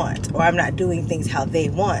they want, or I'm not doing things how they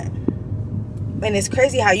want. And it's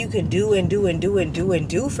crazy how you can do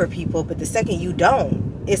for people, but the second you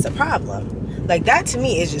don't, it's a problem. Like, that to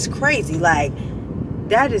me is just crazy. Like,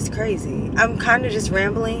 that is crazy. I'm kind of just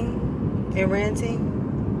rambling and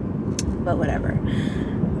ranting, but whatever.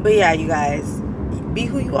 But yeah, you guys, be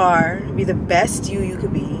who you are. Be the best you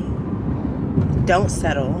could be. Don't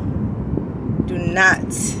settle. Do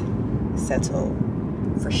not settle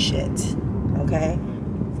for shit, okay?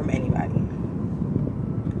 From anybody.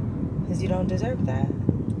 Because you don't deserve that.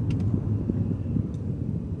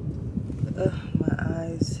 Ugh, my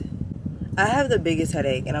eyes. I have the biggest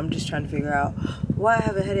headache, and I'm just trying to figure out why I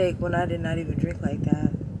have a headache when I did not even drink like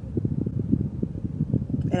that.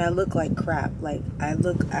 And I look like crap. Like, I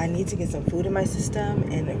need to get some food in my system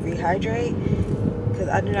and rehydrate, because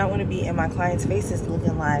I do not want to be in my clients' faces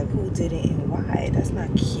looking like who did it and why. That's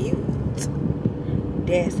not cute.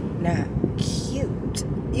 That's not cute.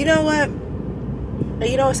 You know what?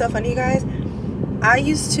 You know what's so funny, you guys? I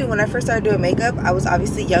used to, when I first started doing makeup, I was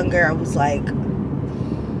obviously younger. I was like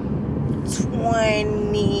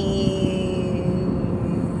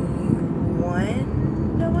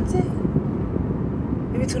 21, I want to say.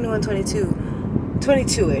 Maybe 21, 22.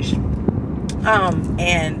 22-ish.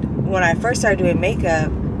 And when I first started doing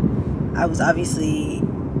makeup, I was obviously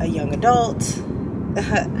a young adult.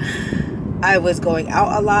 I was going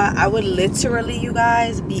out a lot. I would literally, you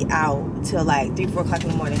guys, be out till like 3, 4 o'clock in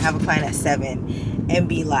the morning, have a client at 7, and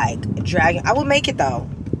be like dragging. I would make it though.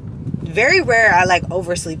 Very rare I like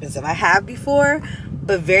oversleep and stuff. I have before,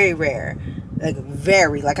 but very rare.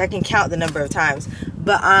 Like I can count the number of times.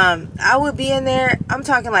 But I would be in there, I'm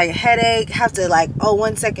talking like headache, have to like, oh,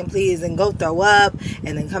 1 second please, and go throw up,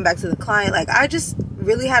 and then come back to the client. Like I just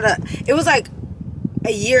really had it was like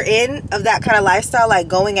a year in of that kind of lifestyle, like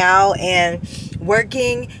going out and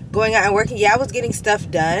working. Yeah, I was getting stuff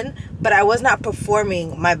done, but I was not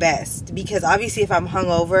performing my best, because obviously if I'm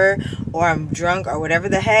hungover or I'm drunk or whatever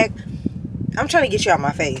the heck, I'm trying to get you out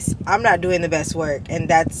my face. I'm not doing the best work,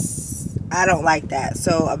 and I don't like that.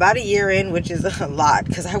 So about a year in, which is a lot,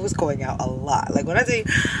 because I was going out a lot. Like when I tell you,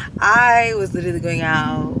 I was literally going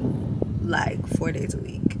out like 4 days a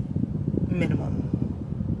week minimum.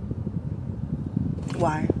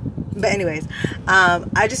 Why? But anyways,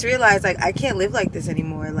 I just realized like I can't live like this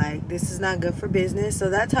anymore. Like this is not good for business. So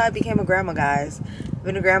that's how I became a grandma, guys. I've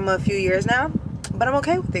been a grandma a few years now, but I'm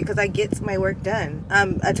okay with it because I get my work done.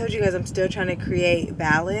 I told you guys I'm still trying to create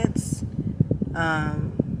balance,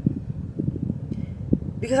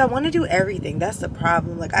 because I want to do everything. That's the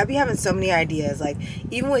problem. Like I be having so many ideas. Like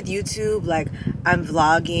even with YouTube, like I'm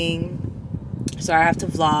vlogging, so I have to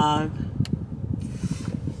vlog.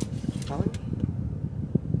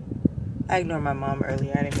 I ignored my mom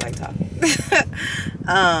earlier. I didn't like talking.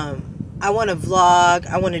 I want to vlog.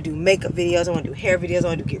 I want to do makeup videos. I want to do hair videos. I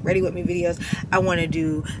want to do get ready with me videos. I want to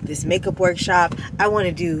do this makeup workshop. I want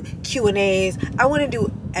to do Q&As. I want to do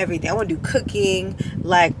everything. I want to do cooking.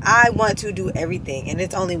 Like I want to do everything, and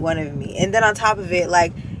it's only one of me. And then on top of it,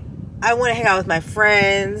 like I want to hang out with my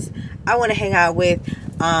friends. I want to hang out with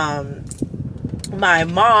my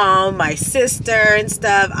mom, my sister and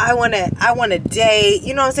stuff. I want to date,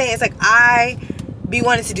 you know what I'm saying? It's like I be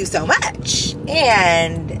wanting to do so much,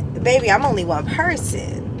 and baby, I'm only one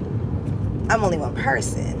person,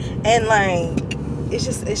 and like it's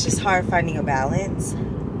just hard finding a balance.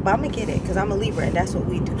 But I'm gonna get it, because I'm a Libra, and that's what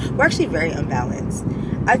we do. We're actually very unbalanced.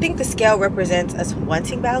 I think the scale represents us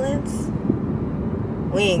wanting balance.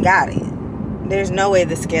 We ain't got it. There's no way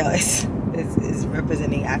the scale is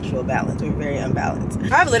representing actual balance. We're very unbalanced.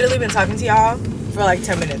 I've literally been talking to y'all for like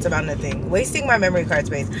 10 minutes about nothing, wasting my memory card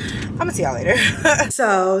space. I'm gonna see y'all later.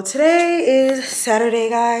 So today is Saturday,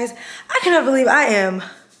 guys. I cannot believe I am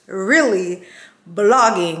really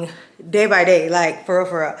vlogging day by day, like for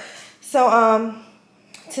real. So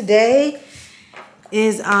today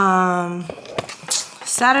is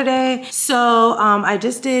Saturday. So I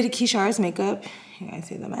just did Keisha's makeup. You guys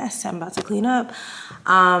see the mess I'm about to clean up.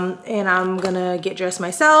 And I'm gonna get dressed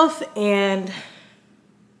myself, and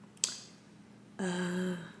what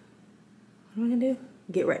am I gonna do?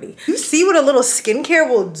 Get ready. You see what a little skincare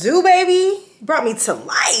will do, baby? Brought me to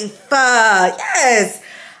life. Yes.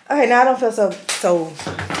 Okay, now I don't feel so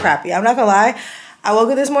crappy. I'm not gonna lie. I woke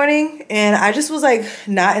up this morning and I just was like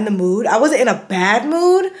not in the mood. I wasn't in a bad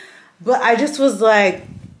mood, but I just was like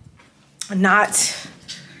I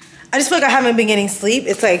just feel like I haven't been getting sleep.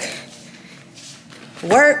 It's like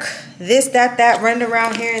work, this, that, running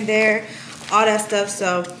around here and there, all that stuff.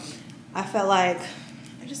 So I felt like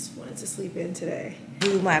I just wanted to sleep in today.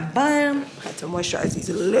 Do my bun. Had to moisturize these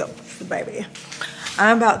lips, baby.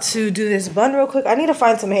 I'm about to do this bun real quick. I need to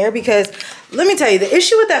find some hair, because let me tell you, the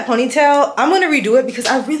issue with that ponytail, I'm going to redo it because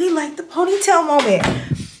I really like the ponytail moment.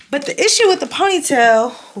 But the issue with the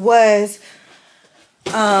ponytail was,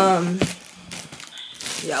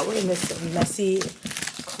 yeah, we're in this messy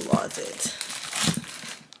closet.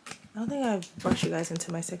 I don't think I've brought you guys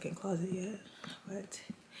into my second closet yet, but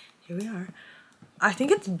here we are. I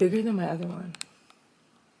think it's bigger than my other one.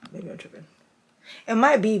 Maybe I'm tripping. It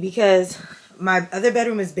might be because my other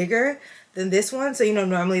bedroom is bigger than this one. So, you know,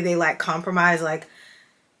 normally they like compromise, like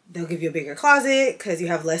they'll give you a bigger closet because you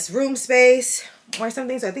have less room space or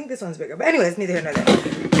something. So I think this one's bigger. But anyways, neither here nor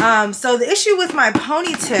there. So the issue with my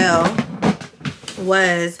ponytail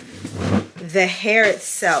was the hair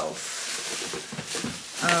itself.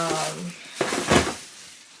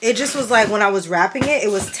 It just was like when I was wrapping it, it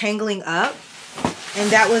was tangling up, and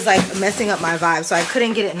that was like messing up my vibe. So I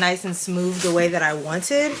couldn't get it nice and smooth the way that I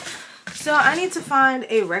wanted. So I need to find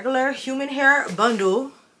a regular human hair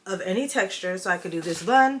bundle of any texture so I could do this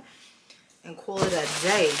bun and call it a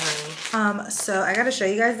day, honey. So I gotta show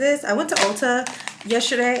you guys this. I went to Ulta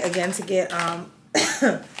yesterday again to get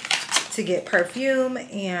to get perfume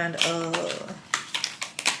and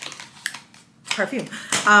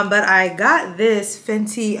but I got this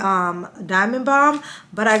Fenty Diamond Balm,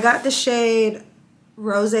 but I got the shade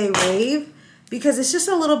Rose Rave because it's just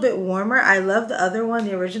a little bit warmer. I love the other one,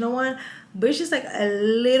 the original one, but it's just like a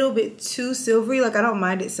little bit too silvery. Like I don't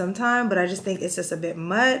mind it sometimes, but I just think it's just a bit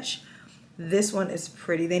much. This one is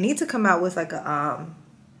pretty. They need to come out with like a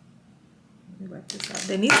let me wipe this out.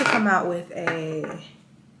 They need to come out with a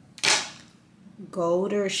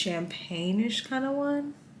gold or champagne-ish kind of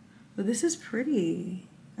one. But this is pretty.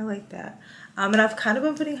 I like that. And I've kind of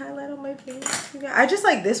been putting highlight on my face. I just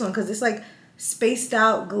like this one because it's like spaced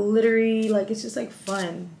out, glittery. Like it's just like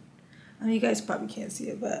fun. I know you guys probably can't see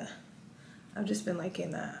it, but I've just been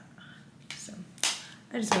liking that. So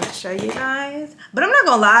I just want to show you guys. But I'm not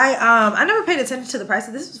gonna lie, I never paid attention to the price.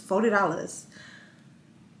 This was $40.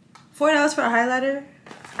 $40 for a highlighter.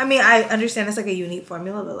 I mean, I understand it's like a unique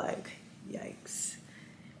formula, but like, yikes.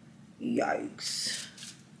 Yikes.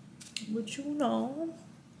 But you know,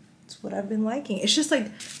 it's what I've been liking. It's just like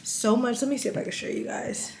so much. Let me see if I can show you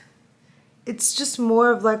guys. It's just more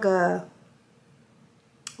of like a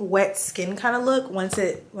wet skin kind of look once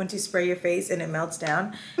you spray your face and it melts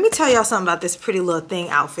down. Let me tell y'all something about this Pretty Little Thing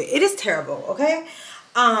outfit. It is terrible, okay?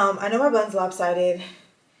 I know my bun's lopsided.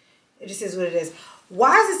 It just is what it is.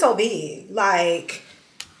 Why is it so big? Like,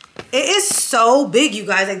 it is so big, you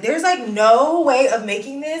guys. Like, there's like no way of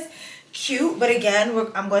making this cute. But again,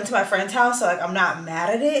 I'm going to my friend's house, so like I'm not mad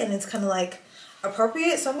at it, and it's kind of like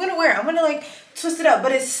appropriate. So I'm gonna wear it. I'm gonna like twist it up,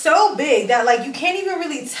 but it's so big that like you can't even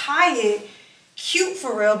really tie it cute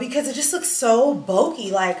for real because it just looks so bulky.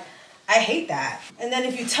 Like, I hate that. And then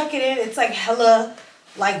if you tuck it in, it's like hella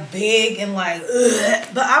like big and like ugh.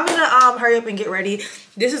 But I'm gonna hurry up and get ready.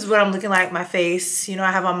 This is what I'm looking like, my face. You know,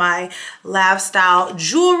 I have on my Lab Style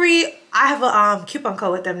jewelry. I have a coupon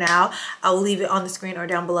code with them now. I will leave it on the screen or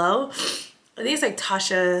down below. I think it's like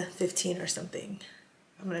Tasha 15 or something.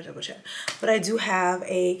 I'm gonna double check. But I do have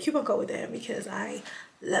a coupon code with them because I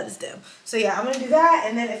loves them. So yeah, I'm gonna do that.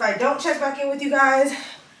 And then if I don't check back in with you guys,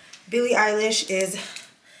 Billie Eilish is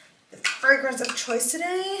the fragrance of choice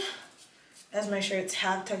today. As my shirt's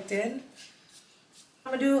half tucked in.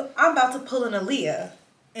 I'm about to pull an Aaliyah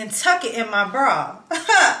and tuck it in my bra.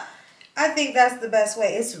 I think that's the best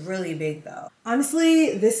way. It's really big though.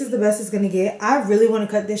 Honestly, this is the best it's gonna get. I really wanna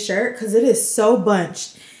cut this shirt because it is so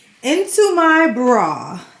bunched into my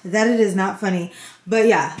bra that it is not funny. But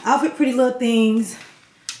yeah, outfit Pretty Little Things,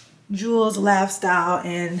 Jewels, Lab Style,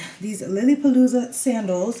 and these Lillypalooza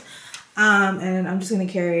sandals. And I'm just gonna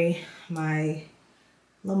carry my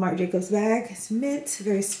little Marc Jacobs bag. It's mint,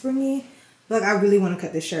 very springy. Like, I really want to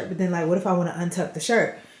cut this shirt, but then like, what if I want to untuck the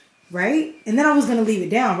shirt, right? And then I was gonna leave it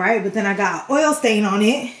down, right? But then I got oil stain on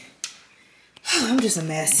it. I'm just a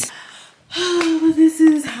mess. But this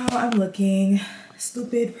is how I'm looking.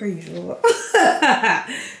 Stupid per usual.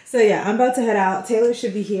 So yeah, I'm about to head out. Taylor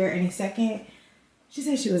should be here any second. She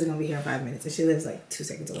said she wasn't gonna be here in 5 minutes, and she lives like 2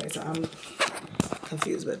 seconds away, so I'm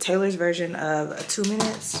confused. But Taylor's version of 2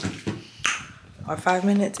 minutes or 5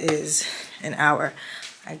 minutes is an hour.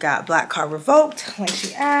 I got black card revoked like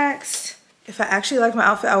she asked. If I actually like my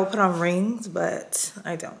outfit, I would put on rings, but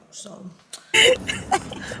I don't, so.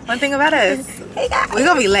 One thing about us, we're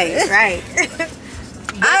gonna be late, right?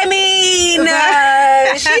 I mean,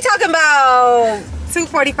 she talking about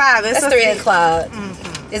 2:45. It's 3 o'clock.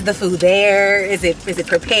 Is the food there? Is it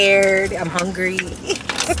prepared? I'm hungry.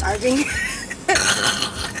 Starving.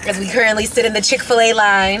 As we currently sit in the Chick-fil-A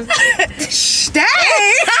line. Stay!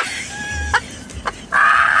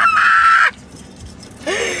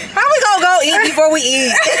 How we gonna go eat before we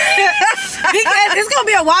eat? Because it's gonna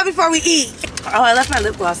be a while before we eat. Oh, I left my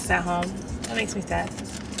lip gloss at home. That makes me sad.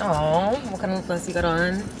 Oh, what kind of lip gloss you got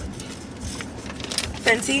on?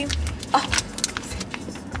 Fenty. Oh,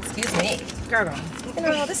 excuse me. Girl.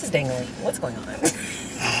 No, this is dangling. What's going on?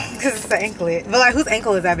 Because it's the anklet. But like, whose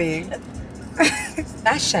ankle is that big?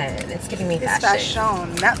 Fashion. It's giving me It's fashion.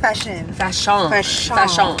 fashion, not fashion. Fashion. Fashion.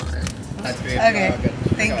 Fashion. That's great. Okay, Good.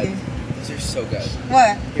 thank God, you. These are so good.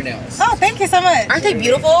 What? Your nails. Oh, thank you so much. Aren't they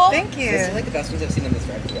beautiful? Thank you. These are like the best ones I've seen in this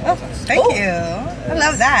factory. Oh, thank you. I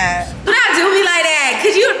love that. Do not do me like that.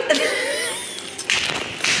 Could you?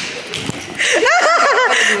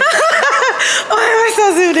 Why am I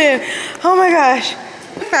so zoomed in? Oh my gosh.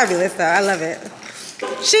 Fabulous though. I love it.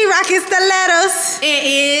 She rocking stilettos. It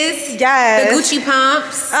is. Yes. The Gucci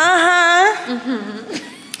pumps.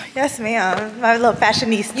 Yes, ma'am. My little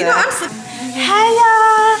fashionista. You know, I'm so. Hey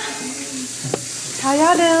y'all. How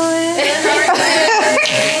y'all doing?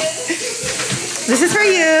 This is for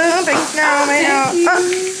you. Thanks, girl.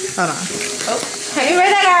 Hold on. Oh. Hey,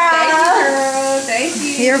 where's that girl? Thank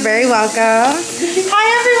you. You're very welcome. Hi,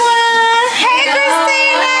 everyone. Hey,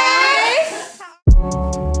 Christina.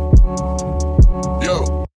 Yo,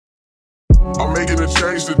 I'm making a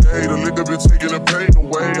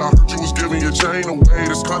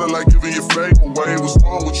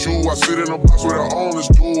fit in a box where the owners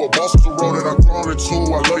do. A boss is a road that I've grown into.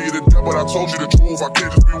 I love you to death, but I told you the truth. I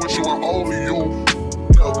can't just be with you, I'm only you.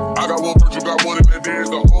 I got one Virgil, got one, and that there's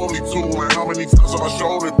the only two, man. How many times have I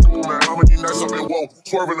shown it through, man? How many nights I've been woke,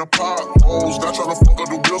 swerving the potholes, not trying to fuck up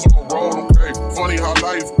the wheels on the road, okay? Funny how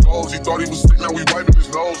life goes. He thought he was sick, now we wiping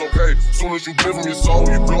his nose, okay? Soon as you give him your soul,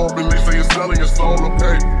 you blow up and they say you're selling your soul,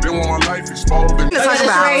 okay? They want my life exposed. Talk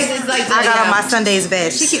about, I got on my Sunday's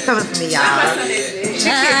best. She keep coming for me, y'all.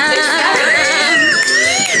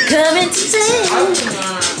 Coming to say.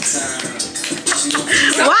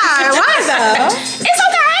 Why though? It's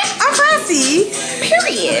okay. I'm classy.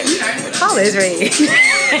 Period. College ready.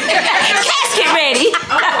 Casket ready.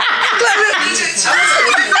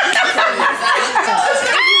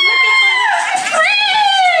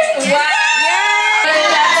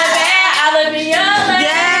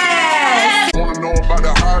 Wanna know about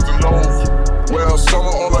the highs and lows? Well, summer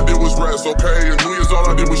all I did was rest, okay? And New Year's all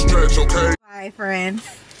I did was stretch, okay? Hi, friend.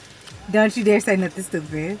 Don't you dare say nothing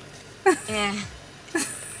stupid. Yeah.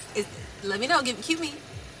 Let me know. Cue me.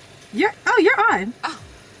 You're on. Oh.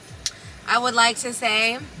 I would like to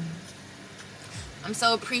say I'm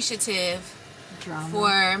so appreciative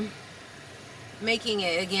for making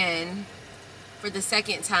it again for the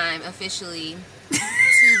second time officially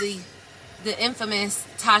to the infamous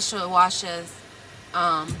Tasha Washa's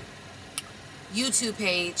YouTube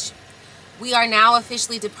page. We are now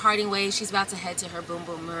officially departing ways. She's about to head to her boom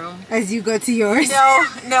boom room. As you go to yours? No,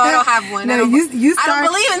 I don't have one. No, I don't start,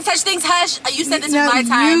 believe in such things. Hush. You said this was my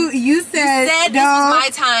time. You said this was my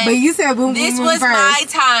time. But you said boom boom This room was first. my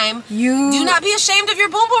time. Do not be ashamed of your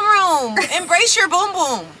boom boom room. Embrace your boom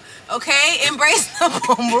boom. Okay? Embrace the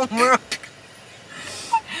boom boom room.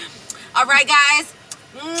 All right, guys.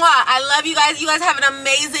 Mwah. I love you guys. You guys have an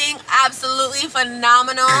amazing, absolutely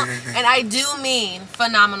phenomenal, and I do mean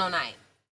phenomenal night.